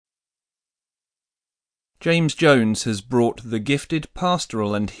James Jones has brought the gifted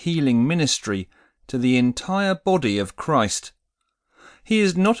pastoral and healing ministry to the entire body of Christ. He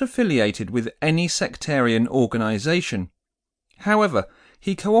is not affiliated with any sectarian organisation. However,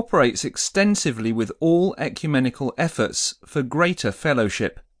 he cooperates extensively with all ecumenical efforts for greater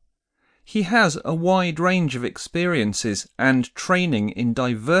fellowship. He has a wide range of experiences and training in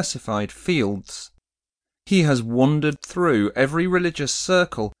diversified fields. He has wandered through every religious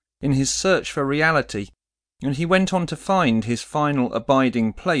circle in his search for reality, and he went on to find his final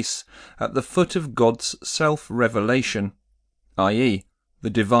abiding place at the foot of God's self-revelation, i.e.,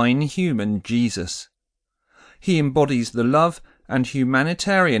 the divine human Jesus. He embodies the love and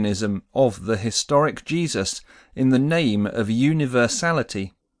humanitarianism of the historic Jesus in the name of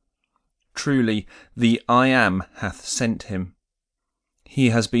universality. Truly, the I Am hath sent him. He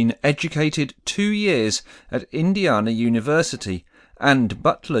has been educated 2 years at Indiana University and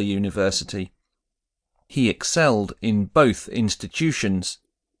Butler University. He excelled in both institutions.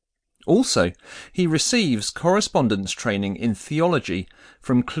 Also, he receives correspondence training in theology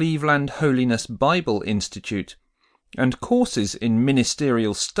from Cleveland Holiness Bible Institute and courses in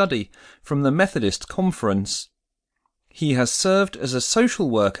ministerial study from the Methodist Conference. He has served as a social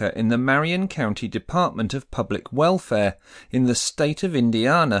worker in the Marion County Department of Public Welfare in the state of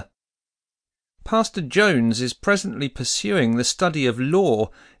Indiana. Pastor Jones is presently pursuing the study of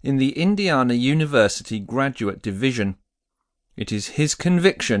law in the Indiana University Graduate Division. It is his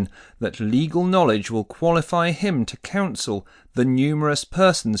conviction that legal knowledge will qualify him to counsel the numerous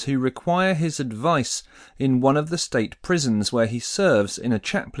persons who require his advice in one of the state prisons where he serves in a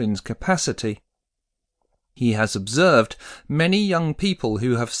chaplain's capacity. He has observed many young people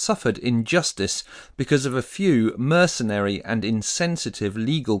who have suffered injustice because of a few mercenary and insensitive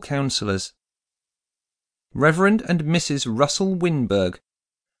legal counsellors. Reverend and Mrs. Russell Winberg.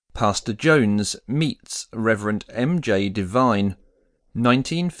 Pastor Jones meets Reverend M.J. Devine,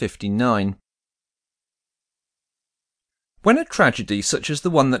 1959. When a tragedy such as the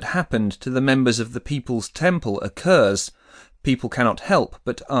one that happened to the members of the People's Temple occurs, people cannot help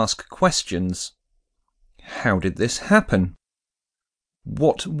but ask questions. How did this happen?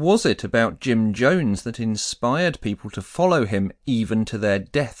 What was it about Jim Jones that inspired people to follow him even to their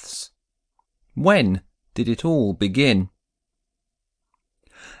deaths? When did it all begin?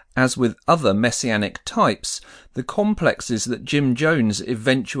 As with other messianic types, the complexes that Jim Jones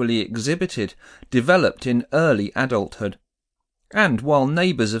eventually exhibited developed in early adulthood. And while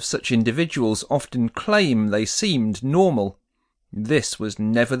neighbours of such individuals often claim they seemed normal, this was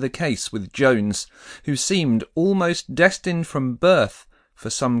never the case with Jones, who seemed almost destined from birth for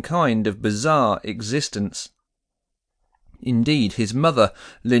some kind of bizarre existence. Indeed, his mother,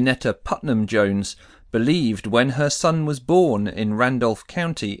 Lynetta Putnam Jones, believed when her son was born in Randolph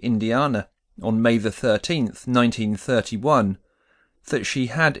County, Indiana, on May the 13th, 1931, that she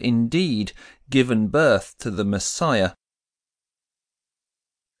had indeed given birth to the Messiah.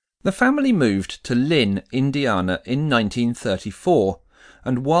 The family moved to Lynn, Indiana in 1934,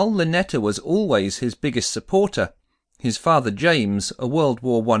 and while Lynetta was always his biggest supporter, his father James, a World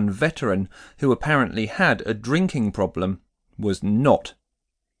War I veteran who apparently had a drinking problem, was not.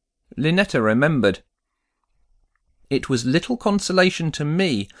 Lynetta remembered, "It was little consolation to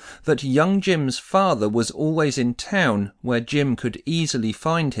me that young Jim's father was always in town where Jim could easily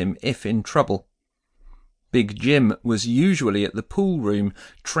find him if in trouble. Big Jim was usually at the pool room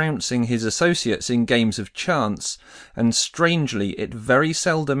trouncing his associates in games of chance, and strangely it very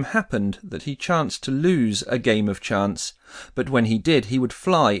seldom happened that he chanced to lose a game of chance, but when he did he would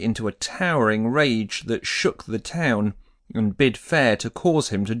fly into a towering rage that shook the town and bid fair to cause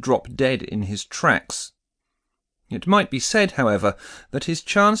him to drop dead in his tracks." It might be said, however, that his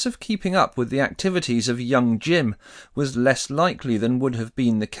chance of keeping up with the activities of young Jim was less likely than would have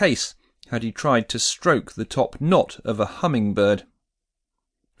been the case had he tried to stroke the top knot of a hummingbird.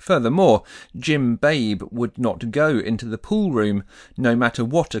 Furthermore, Jim Babe would not go into the pool room, no matter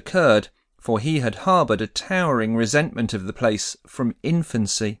what occurred, for he had harboured a towering resentment of the place from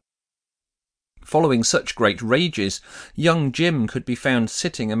infancy. Following such great rages, young Jim could be found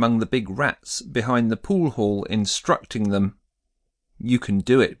sitting among the big rats behind the pool hall instructing them. "You can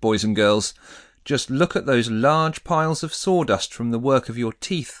do it, boys and girls. Just look at those large piles of sawdust from the work of your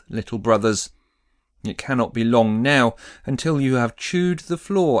teeth, little brothers. It cannot be long now until you have chewed the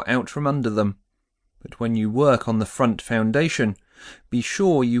floor out from under them. But when you work on the front foundation, be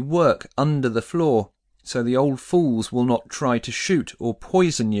sure you work under the floor, so the old fools will not try to shoot or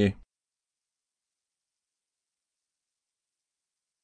poison you."